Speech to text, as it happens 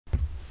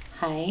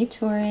Hi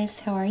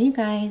Taurus, how are you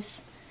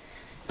guys?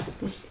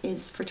 This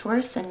is for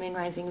Taurus, Sun, Moon,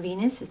 Rising,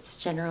 Venus.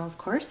 It's general, of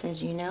course,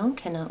 as you know,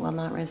 will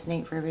not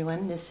resonate for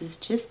everyone. This is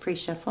just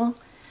pre-shuffle,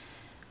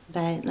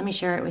 but let me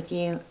share it with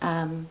you,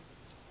 and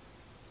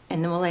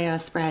then we'll lay out a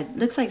spread.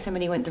 Looks like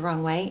somebody went the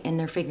wrong way, and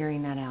they're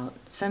figuring that out.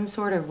 Some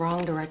sort of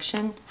wrong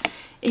direction.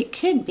 It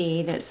could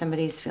be that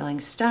somebody's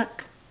feeling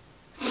stuck,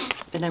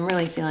 but I'm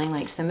really feeling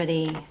like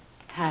somebody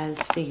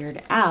has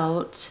figured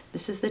out.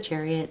 This is the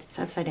Chariot. It's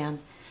upside down.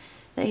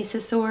 The Ace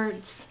of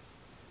Swords.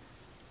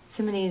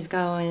 Somebody's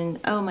going,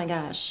 oh my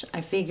gosh,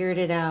 I figured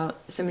it out.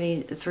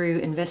 Somebody through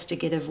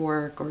investigative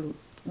work or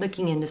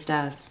looking into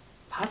stuff,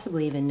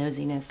 possibly even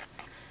nosiness.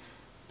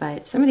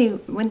 But somebody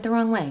went the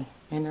wrong way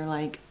and they're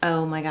like,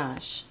 oh my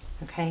gosh,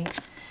 okay?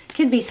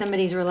 Could be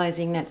somebody's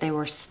realizing that they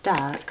were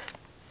stuck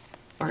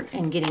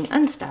and getting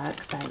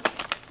unstuck, but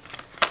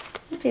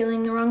they're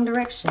feeling the wrong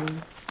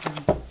direction.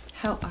 So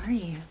how are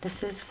you?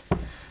 This is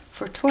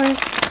for Taurus,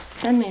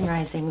 Sun, Moon,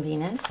 Rising,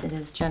 Venus. It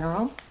is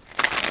general.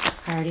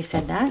 I already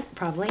said that,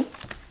 probably.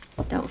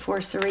 Don't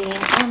force a reading.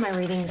 All my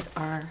readings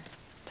are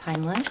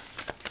timeless.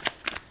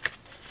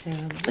 So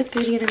look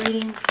through the other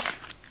readings.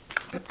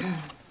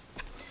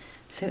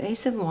 So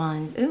Ace of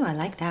Wands. Ooh, I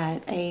like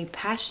that. A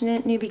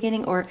passionate new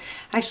beginning, or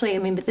actually, I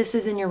mean, but this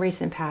is in your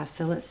recent past,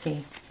 so let's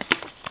see.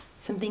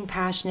 Something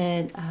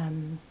passionate,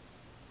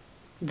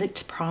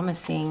 looked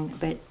promising,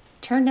 but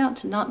turned out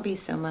to not be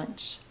so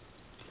much.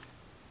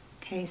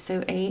 Okay,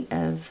 so Eight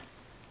of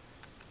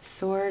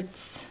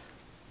Swords.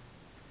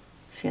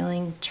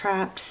 Feeling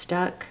trapped,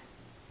 stuck,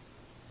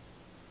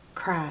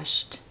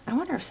 crashed. I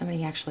wonder if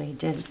somebody actually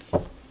did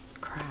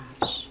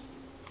crash.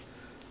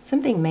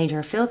 Something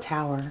major. Feel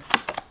Tower.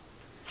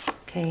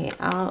 Okay,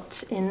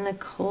 out in the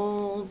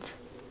cold.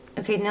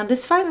 Okay, now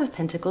this Five of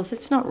Pentacles,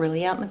 it's not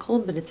really out in the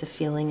cold, but it's a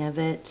feeling of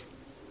it.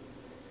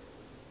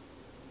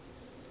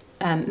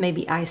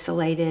 Maybe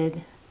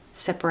isolated,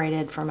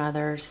 separated from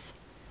others,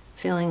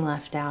 feeling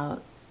left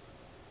out.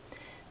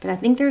 But I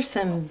think there's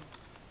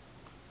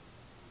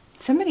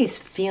somebody's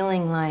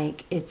feeling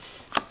like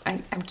it's, I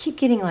keep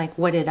getting like,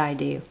 what did I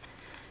do?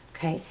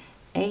 Okay,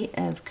 Eight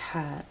of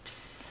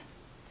Cups.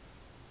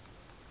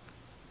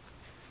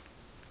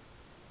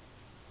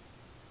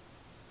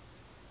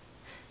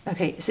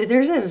 Okay, so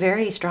there's a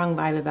very strong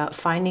vibe about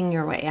finding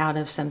your way out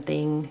of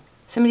something.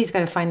 Somebody's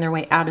got to find their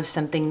way out of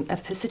something,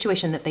 a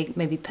situation that they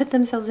maybe put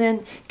themselves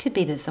in. Could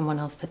be that someone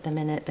else put them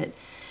in it, but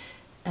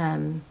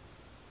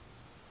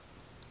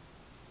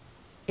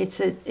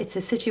it's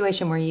a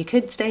situation where you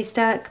could stay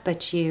stuck,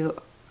 but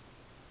you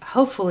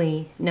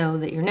hopefully know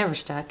that you're never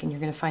stuck and you're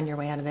going to find your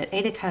way out of it.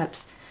 Eight of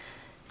Cups.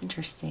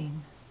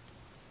 Interesting.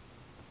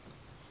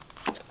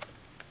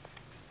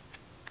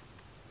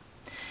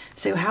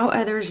 So how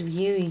others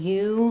view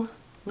you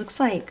looks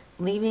like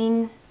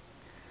leaving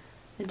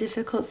a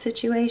difficult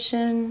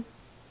situation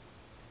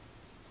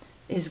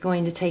is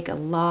going to take a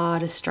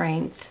lot of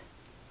strength.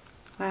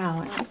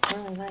 Wow, I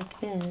really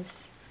like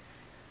this.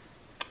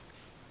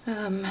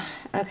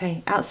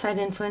 Okay, outside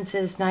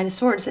influences, Knight of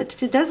Swords.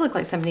 It does look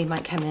like somebody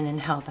might come in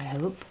and help, I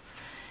hope.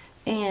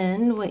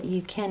 And what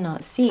you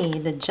cannot see,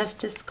 the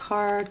Justice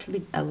card, could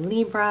be a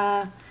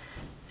Libra,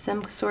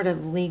 some sort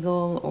of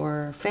legal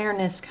or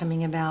fairness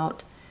coming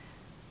about.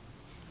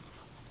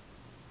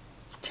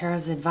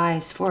 Tarot's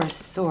advice, Four of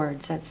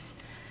Swords, that's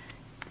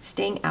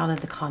staying out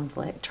of the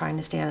conflict, trying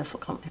to stay out of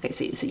conflict. Okay,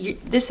 so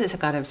this has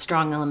got a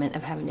strong element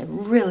of having to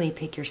really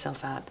pick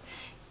yourself up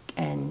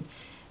and,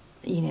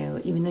 you know,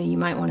 even though you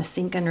might want to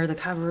sink under the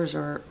covers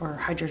or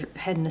hide your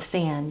head in the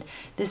sand,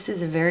 this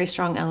is a very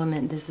strong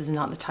element. This is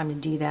not the time to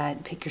do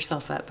that. Pick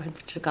yourself up.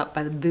 Took up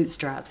by the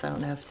bootstraps. I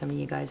don't know if some of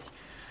you guys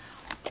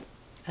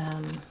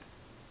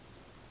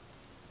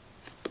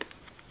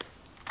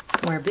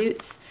wear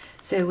boots.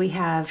 So we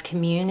have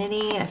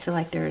community. I feel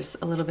like there's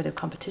a little bit of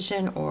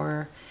competition,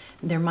 or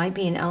there might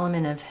be an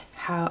element of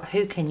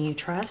who can you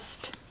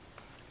trust,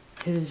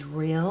 who's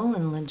real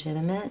and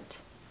legitimate.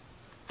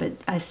 But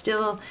I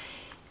still...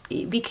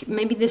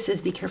 maybe this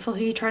is be careful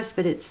who you trust,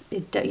 but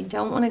you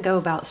don't want to go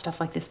about stuff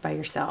like this by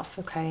yourself,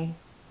 okay?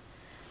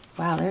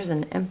 Wow, there's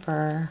an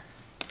Emperor.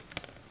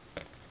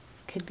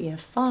 Could be a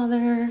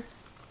father.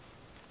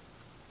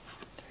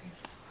 Three of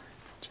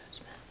Swords,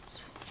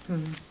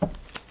 Judgment.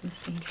 Let's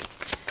see.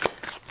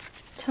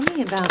 Tell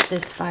me about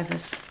this Five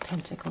of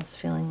Pentacles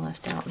feeling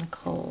left out in the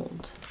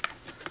cold.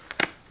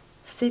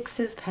 Six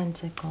of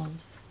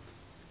Pentacles.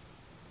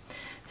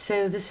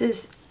 So this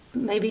is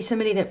maybe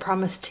somebody that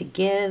promised to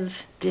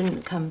give,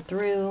 didn't come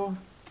through.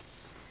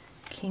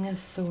 King of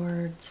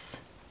Swords.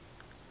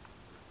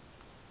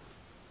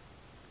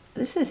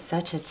 This is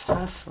such a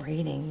tough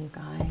reading, you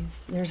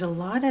guys. There's a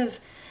lot of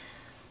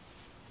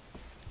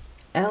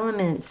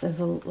elements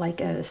of like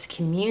a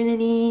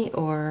community,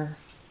 or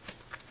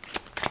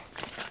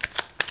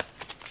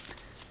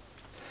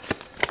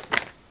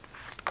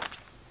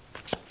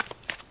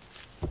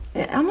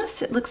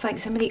it looks like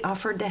somebody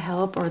offered to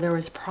help, or there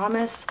was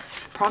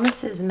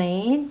promises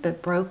made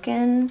but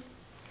broken,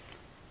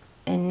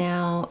 and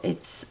now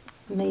it's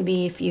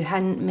maybe if you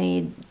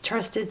hadn't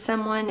trusted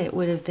someone, it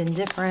would have been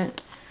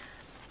different.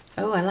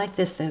 Oh, I like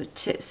this though.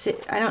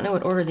 I don't know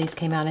what order these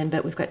came out in,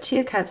 but we've got 2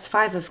 of Cups,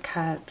 5 of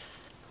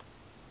Cups.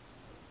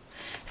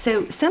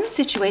 So some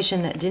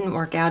situation that didn't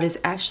work out is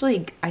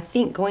actually, I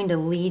think, going to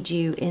lead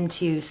you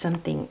into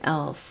something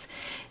else.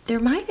 There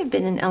might have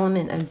been an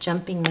element of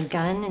jumping the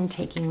gun and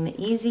taking the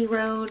easy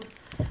road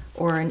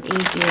or an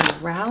easier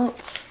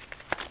route.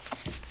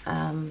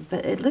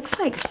 But it looks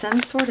like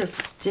some sort of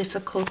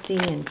difficulty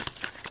and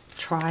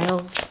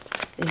trials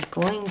is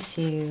going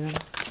to...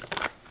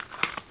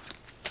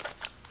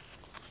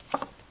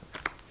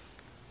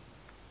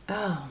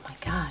 Oh my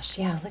gosh,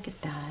 yeah, look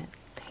at that.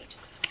 Page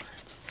of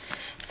Swords.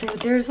 So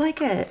there's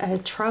like a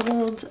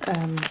troubled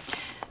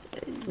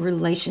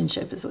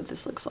relationship is what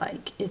this looks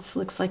like. It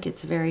looks like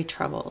it's very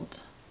troubled.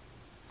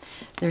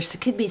 There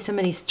could be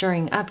somebody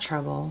stirring up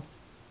trouble.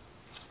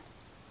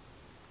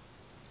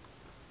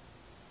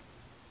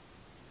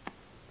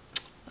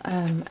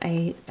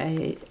 A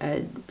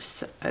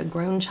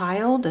grown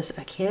child, a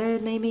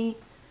kid maybe.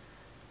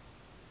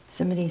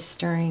 Somebody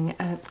stirring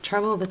up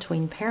trouble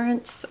between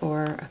parents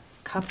or a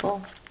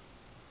couple.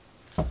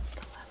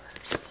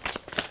 Lovers.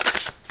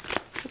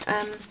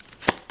 Page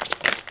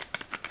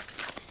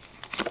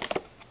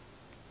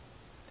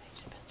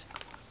of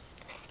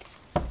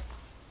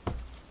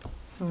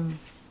Pentacles.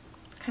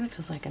 Kind of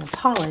feels like an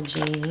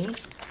apology.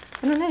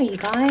 I don't know, you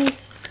guys.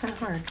 It's kind of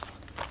hard.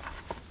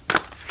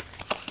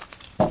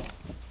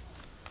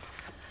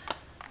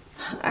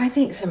 I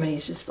think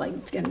somebody's just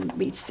like going to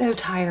be so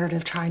tired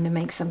of trying to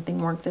make something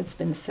work that's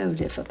been so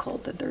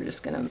difficult that they're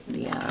just going to,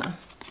 yeah,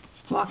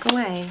 walk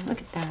away. Look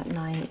at that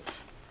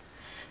Knight.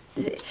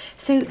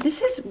 So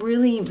this is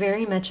really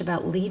very much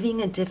about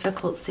leaving a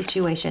difficult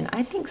situation.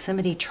 I think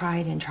somebody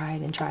tried and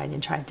tried and tried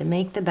and tried to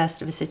make the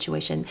best of a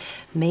situation.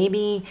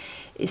 Maybe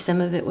some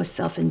of it was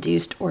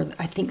self-induced, or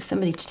I think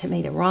somebody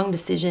made a wrong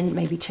decision,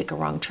 maybe took a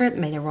wrong trip,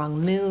 made a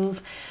wrong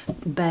move,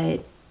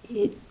 but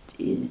it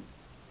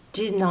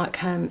did not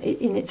come,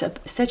 and it's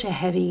such a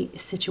heavy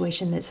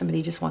situation that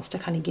somebody just wants to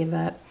kind of give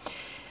up.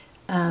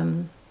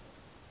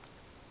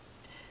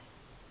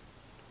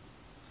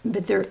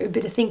 But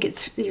I think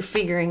you're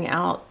figuring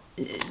out,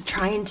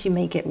 trying to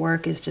make it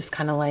work is just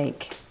kind of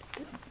like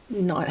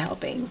not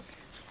helping.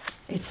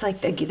 It's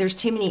like there's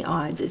too many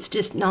odds. It's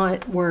just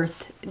not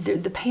worth,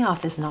 the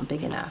payoff is not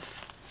big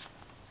enough.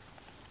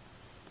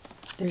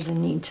 There's a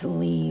need to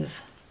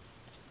leave.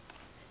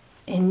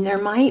 And there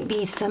might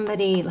be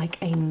somebody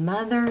like a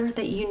mother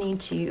that you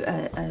need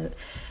to,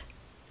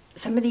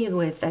 somebody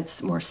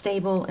that's more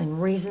stable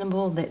and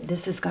reasonable, that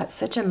this has got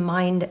such a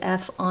mind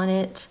F on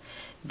it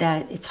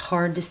that it's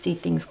hard to see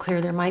things clear.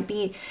 There might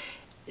be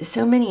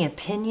so many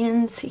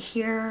opinions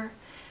here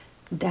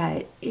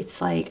that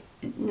it's like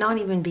not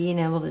even being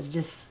able to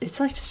just, it's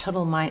like just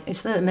total mind,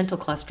 it's the mental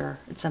cluster.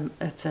 It's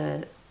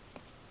a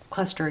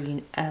cluster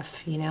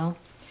F, you know?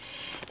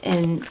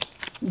 And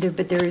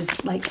but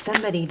there's like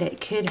somebody that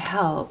could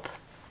help,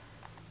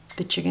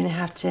 but you're going to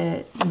have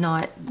to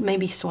not,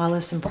 maybe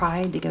swallow some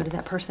pride to go to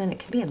that person. It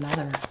could be a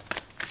mother.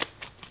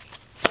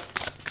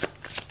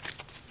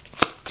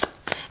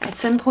 At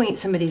some point,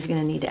 somebody's going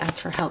to need to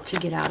ask for help to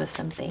get out of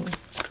something,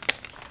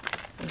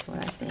 is what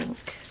I think.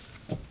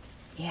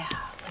 Yeah,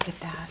 look at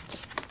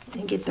that.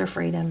 And get their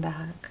freedom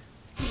back.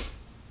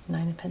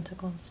 9 of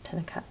Pentacles,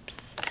 10 of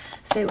Cups.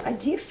 So I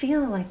do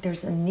feel like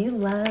there's a new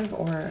love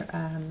or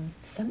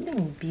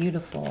something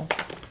beautiful,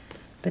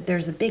 but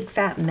there's a big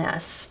fat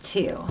mess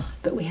too.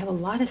 But we have a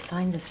lot of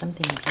signs of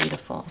something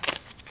beautiful.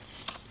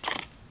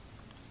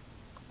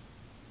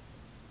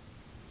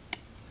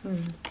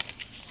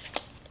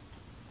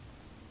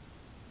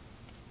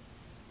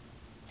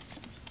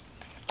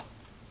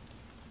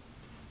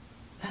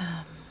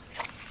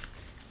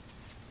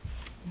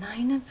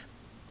 9 of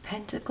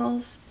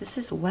Pentacles. This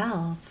is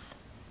wealth.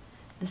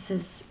 This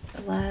is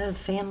love,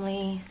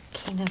 family,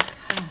 King of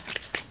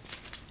Cups.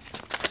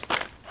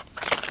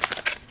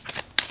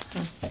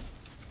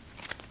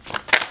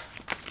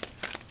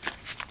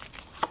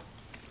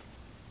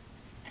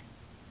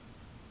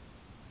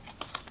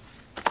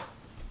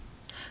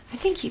 I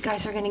think you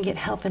guys are going to get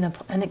help in an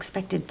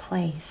unexpected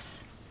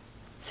place.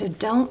 So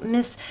don't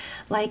miss,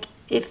 like,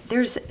 if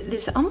there's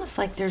almost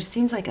like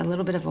seems like a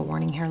little bit of a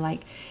warning here,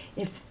 like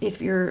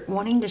if you're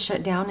wanting to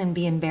shut down and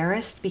be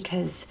embarrassed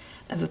because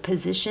of a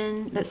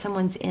position that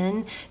someone's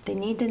in, they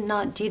need to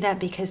not do that,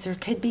 because there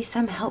could be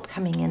some help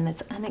coming in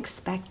that's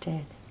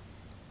unexpected.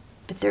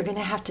 But they're going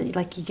to have to,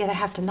 like, you gotta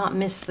have to not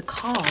miss the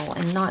call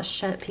and not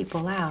shut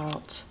people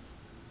out,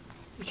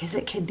 because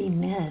it could be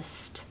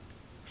missed.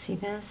 See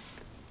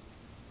this?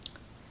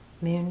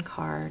 Moon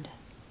card,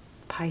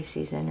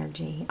 Pisces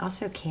energy,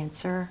 also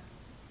Cancer,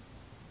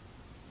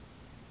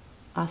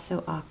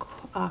 also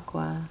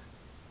Aqua.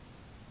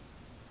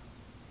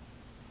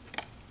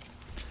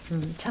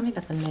 Tell me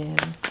about the moon.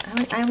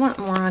 I want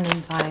more on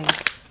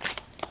advice.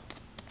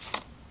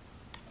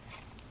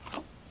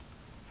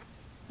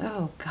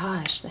 Oh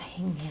gosh, the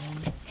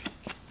Hangman.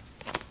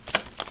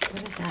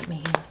 What does that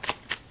mean?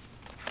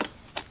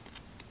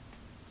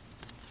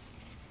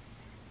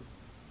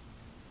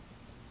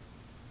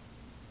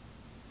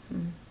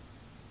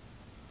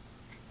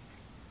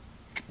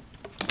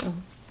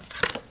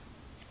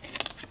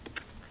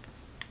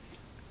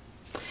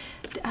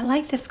 I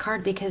like this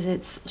card because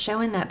it's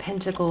showing that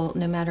pentacle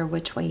no matter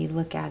which way you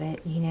look at it,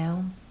 you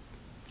know?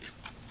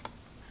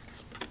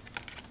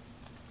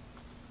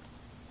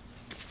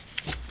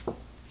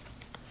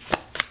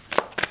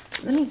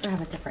 Let me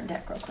grab a different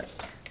deck real quick.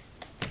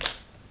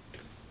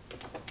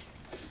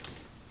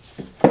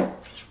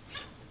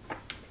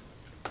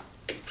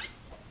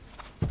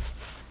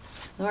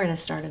 We're going to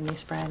start a new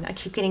spread. I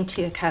keep getting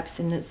Two of Cups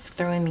and it's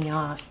throwing me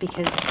off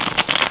because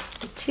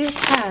the Two of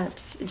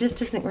Cups, it just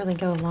doesn't really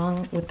go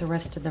along with the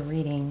rest of the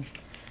reading.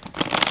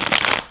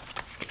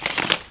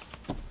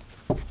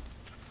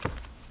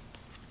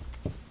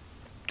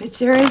 But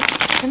there is,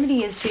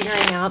 somebody is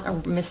figuring out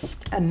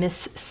a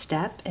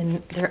misstep,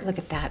 and there, look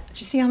at that.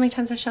 Did you see how many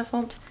times I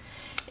shuffled?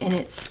 And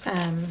it's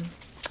a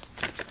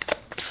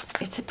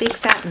big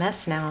fat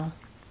mess now.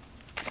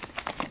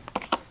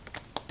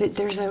 But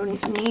there's a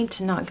need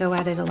to not go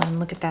at it alone.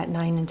 Look at that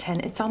 9 and 10.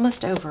 It's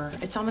almost over.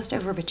 It's almost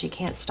over, but you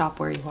can't stop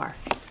where you are.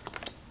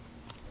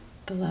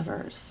 The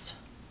Lovers.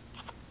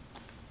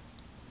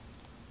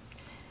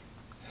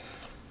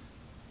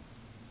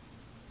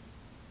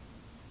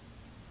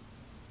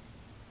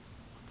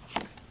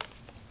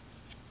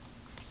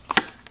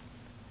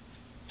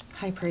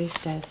 High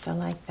Priestess. I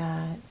like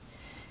that.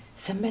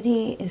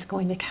 Somebody is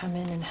going to come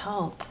in and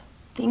help.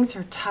 Things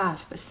are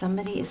tough, but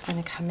somebody is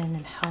going to come in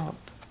and help.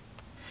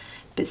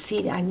 But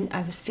see,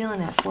 I was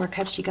feeling that Four of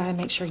Cups. You got to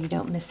make sure you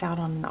don't miss out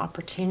on an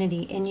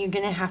opportunity, and you're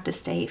going to have to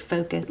stay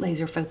focused,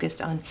 laser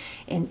focused on,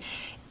 and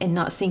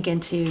not sink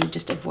into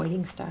just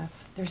avoiding stuff.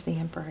 There's the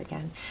Emperor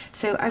again.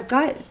 So I've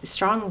got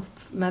strong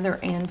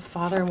mother and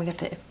father, and we got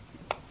the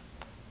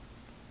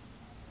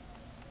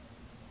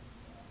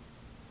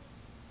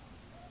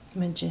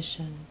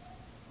Magician.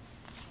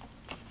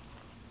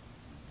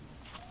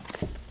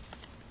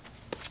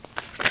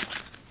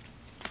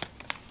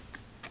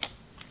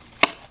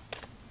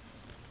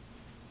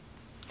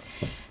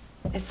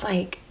 It's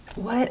like,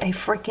 what a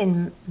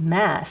freaking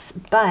mess,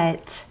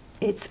 but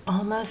it's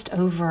almost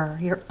over.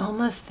 You're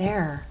almost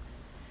there.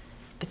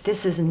 But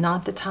this is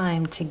not the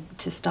time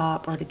to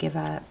stop or to give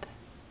up.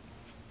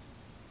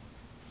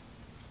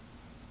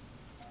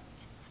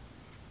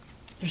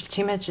 There's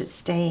too much at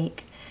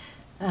stake.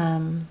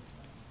 And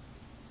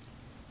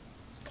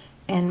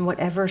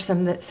whatever,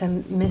 some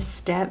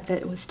misstep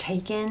that was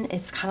taken,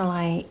 it's kind of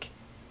like,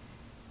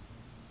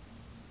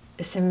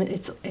 it's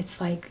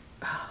like,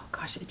 oh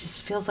gosh, it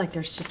just feels like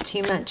there's just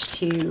too much,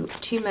 too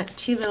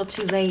little,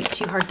 too late,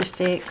 too hard to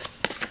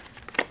fix.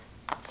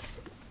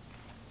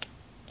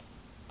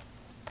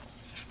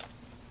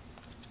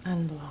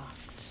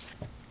 Unblocked.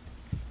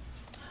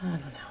 I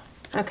don't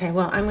know. Okay,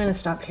 well, I'm going to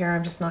stop here.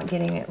 I'm just not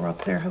getting it real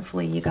clear.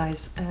 Hopefully you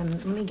guys,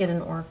 let me get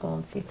an oracle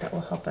and see if that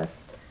will help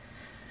us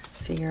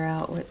figure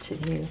out what to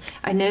do.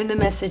 I know the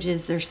message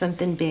is there's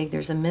something big,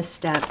 there's a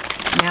misstep.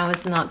 Now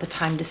is not the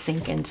time to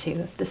sink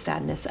into the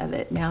sadness of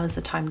it. Now is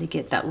the time to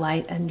get that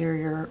light under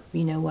your,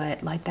 you know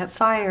what, light that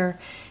fire,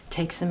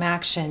 take some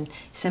action.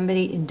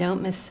 Somebody, and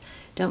don't miss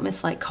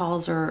like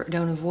calls, or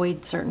don't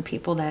avoid certain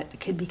people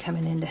that could be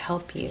coming in to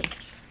help you.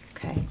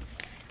 Okay.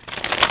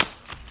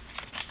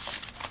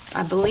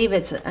 I believe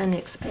it's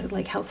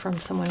like help from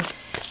someone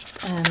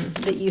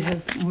that you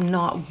have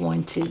not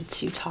wanted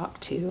to talk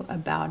to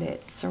about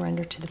it.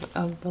 Surrender to the,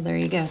 oh, well, there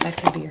you go. That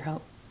could be your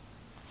help.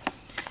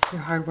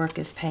 Your hard work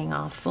is paying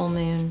off. Full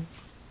moon.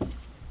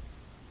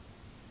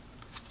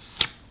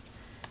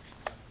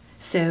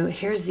 So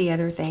here's the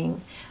other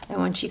thing. I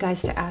want you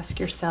guys to ask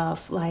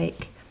yourself,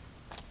 like,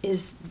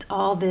 is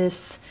all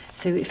this,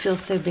 so it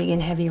feels so big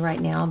and heavy right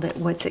now, but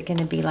what's it going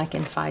to be like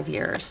in 5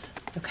 years?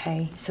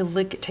 Okay, so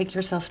take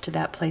yourself to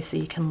that place so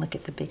you can look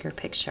at the bigger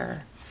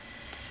picture.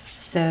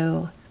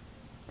 So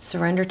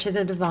surrender to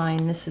the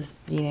divine. This is,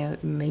 you know,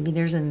 maybe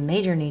there's a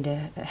major need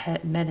to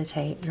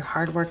meditate. Your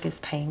hard work is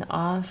paying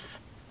off.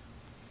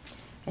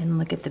 And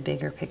look at the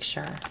bigger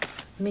picture.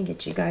 Let me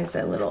get you guys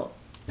a little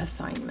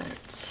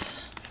assignment.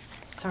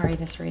 Sorry,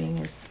 this reading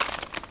is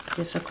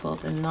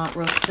difficult and not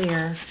real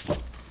clear.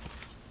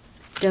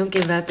 Don't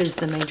give up is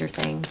the major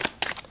thing.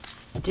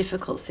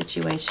 Difficult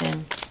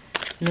situation.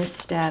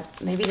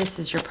 Misstep. Maybe this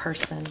is your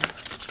person.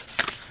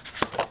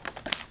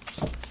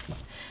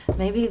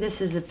 Maybe this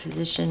is a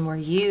position where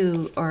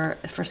you, or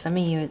for some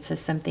of you, it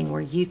says something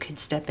where you could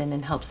step in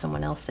and help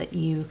someone else that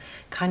you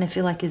kind of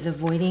feel like is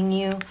avoiding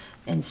you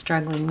and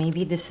struggling.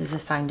 Maybe this is a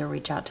sign to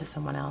reach out to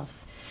someone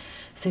else.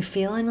 So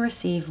feel and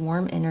receive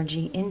warm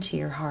energy into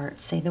your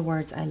heart. Say the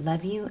words, I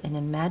love you, and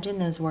imagine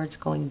those words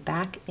going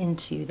back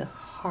into the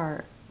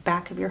heart,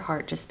 back of your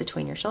heart, just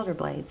between your shoulder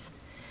blades,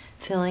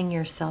 filling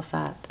yourself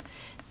up.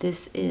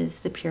 This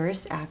is the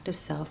purest act of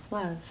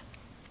self-love.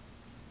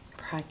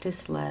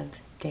 Practice love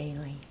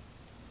daily.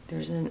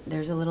 There's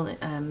a little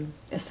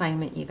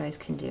assignment you guys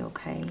can do,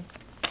 okay?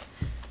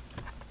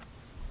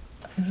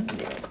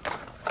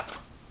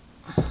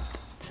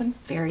 Some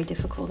very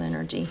difficult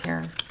energy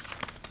here.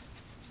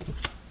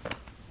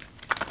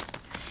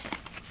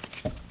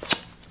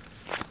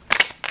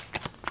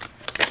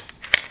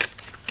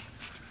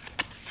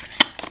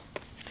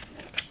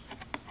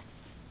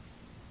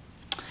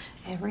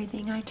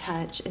 Everything I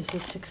touch is a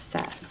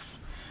success.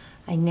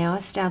 I now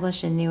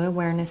establish a new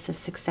awareness of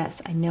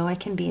success. I know I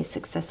can be as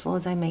successful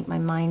as I make my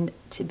mind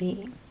to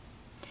be.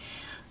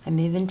 I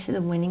move into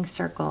the winning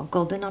circle.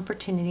 Golden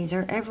opportunities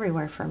are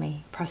everywhere for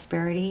me.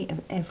 Prosperity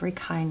of every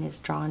kind is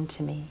drawn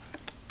to me.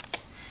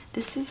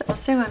 This is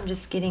also, I'm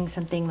just getting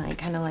something like,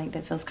 kind of like,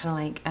 that feels kind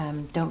of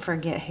like, don't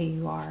forget who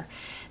you are.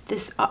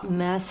 This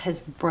mess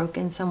has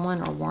broken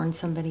someone or worn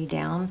somebody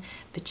down,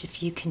 but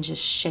if you can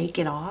just shake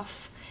it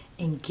off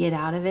and get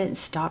out of it and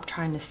stop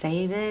trying to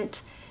save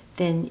it,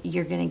 then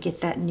you're going to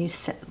get that new,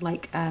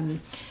 like,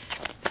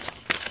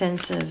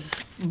 sense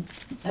of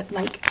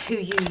like who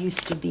you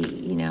used to be,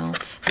 you know.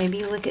 Maybe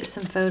you look at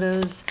some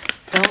photos,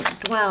 don't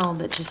dwell,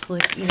 but just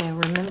look, you know,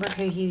 remember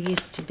who you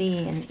used to be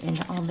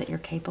and all that you're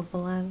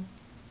capable of.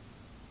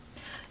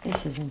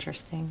 This is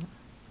interesting.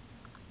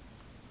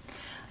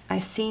 I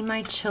see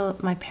my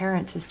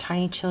parents as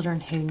tiny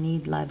children who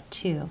need love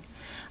too.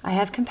 I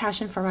have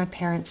compassion for my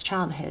parents'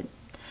 childhood.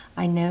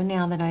 I know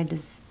now that I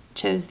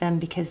chose them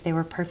because they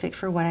were perfect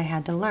for what I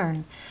had to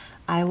learn.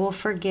 I will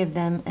forgive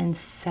them and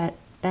set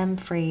them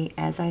free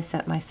as I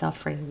set myself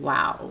free.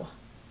 Wow.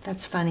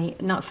 That's funny.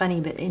 Not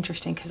funny, but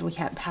interesting, because we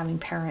kept having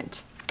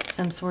parent,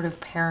 some sort of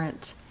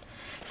parent.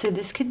 So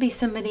this could be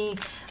somebody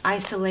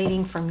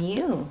isolating from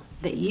you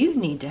that you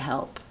need to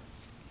help.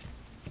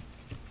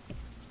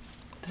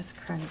 That's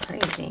kind of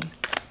crazy.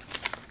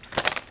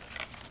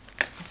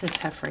 It's a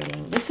tough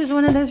reading. This is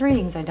one of those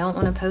readings. I don't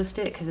want to post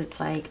it because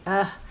it's like,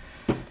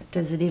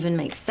 does it even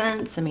make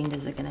sense? I mean,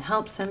 is it going to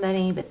help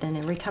somebody? But then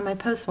every time I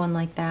post one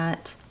like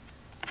that,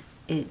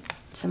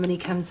 somebody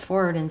comes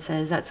forward and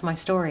says, that's my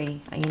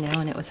story, you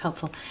know, and it was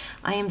helpful.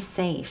 I am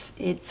safe.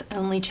 It's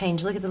only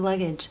changed. Look at the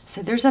luggage.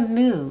 So there's a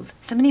move.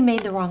 Somebody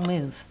made the wrong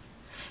move.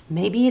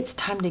 Maybe it's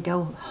time to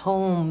go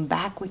home,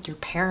 back with your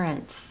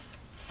parents.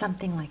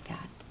 Something like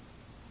that.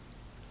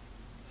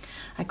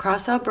 I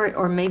cross all bridges,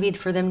 or maybe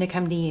for them to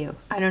come to you.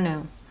 I don't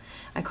know.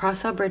 I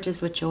cross all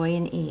bridges with joy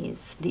and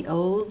ease. The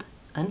old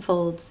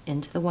unfolds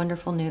into the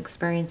wonderful new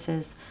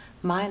experiences.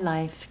 My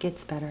life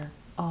gets better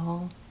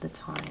all the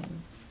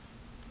time.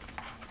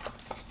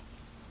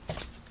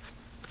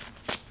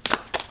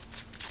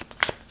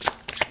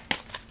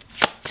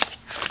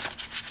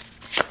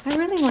 I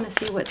really want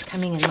to see what's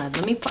coming in love.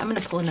 I'm going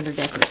to pull another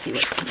deck and see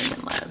what's coming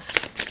in love.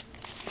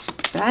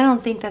 But I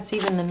don't think that's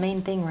even the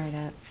main thing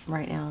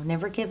right now.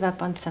 Never give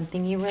up on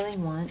something you really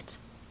want.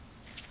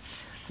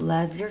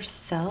 Love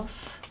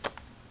yourself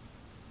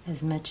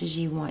as much as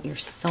you want your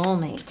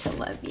soulmate to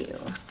love you.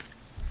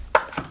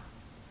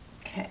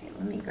 Okay,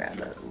 let me grab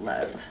a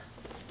love.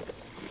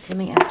 Let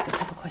me ask a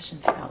couple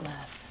questions about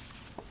love.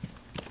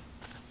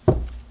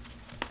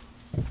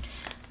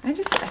 I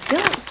feel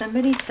like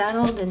somebody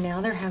settled and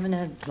now they're having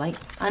to, like,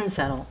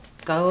 unsettle.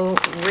 Go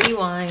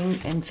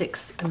rewind and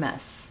fix a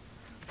mess.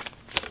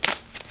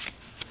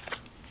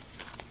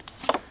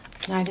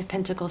 Knight of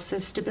Pentacles. So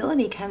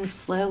stability comes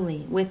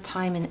slowly with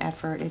time and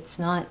effort. It's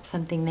not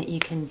something that you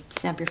can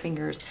snap your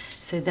fingers.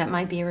 So that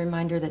might be a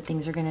reminder that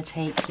things are going to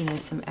take, you know,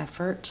 some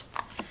effort.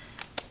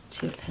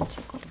 Two of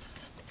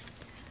Pentacles.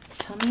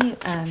 Tell me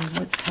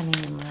what's coming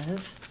in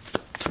love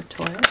for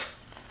Taurus.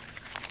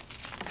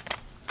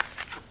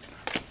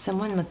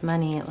 Someone with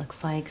money, it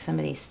looks like.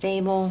 Somebody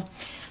stable.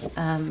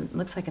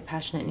 Looks like a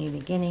passionate new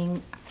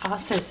beginning.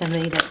 Also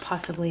somebody that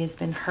possibly has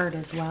been hurt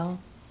as well.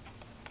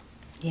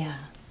 Yeah.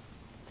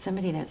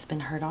 Somebody that's been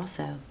hurt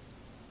also.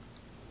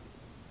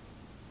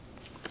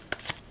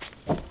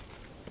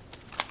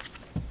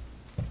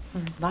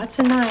 Lots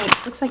of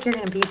knights. Looks like you're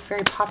going to be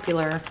very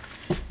popular.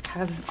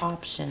 Have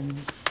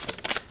options.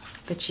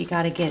 But you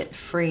got to get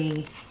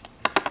free.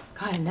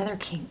 God, another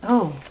king.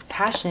 Oh,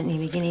 passionate new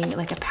beginning,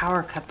 like a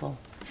power couple.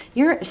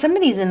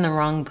 Somebody's in the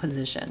wrong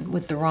position,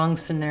 with the wrong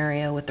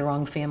scenario, with the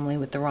wrong family,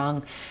 with the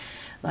wrong,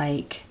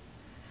 like,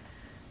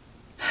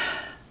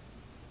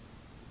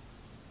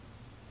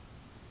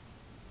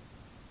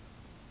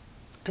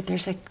 but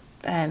there's a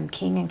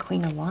King and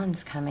Queen of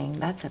Wands coming.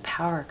 That's a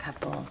power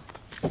couple.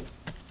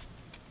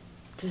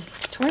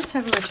 Does Taurus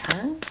have a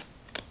return?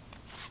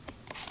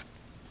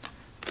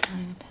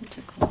 Nine of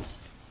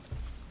Pentacles.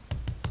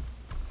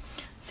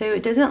 So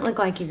it doesn't look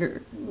like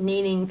you're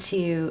needing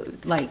to,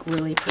 like,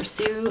 really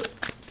pursue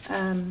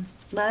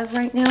love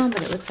right now,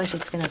 but it looks like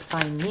it's going to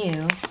find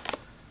you.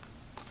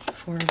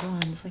 Four of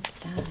Wands, look at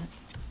that.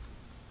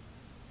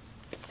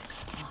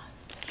 Six of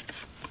Wands.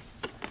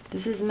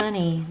 This is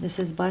money. This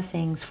is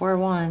blessings. Four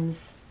of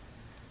Wands.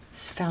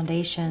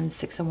 Foundation.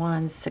 Six of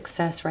Wands.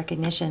 Success,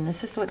 recognition.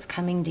 This is what's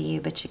coming to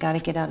you, but you got to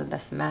get out of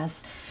this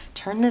mess.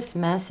 Turn this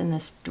mess and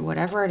this,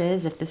 whatever it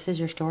is, if this is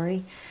your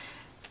story,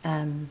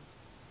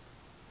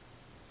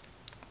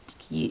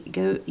 you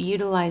go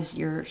utilize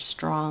your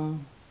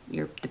strong,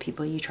 the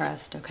people you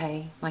trust,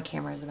 okay? My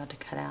camera is about to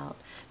cut out.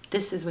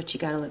 This is what you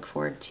got to look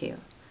forward to.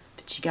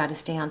 But you got to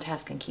stay on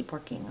task and keep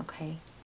working, okay?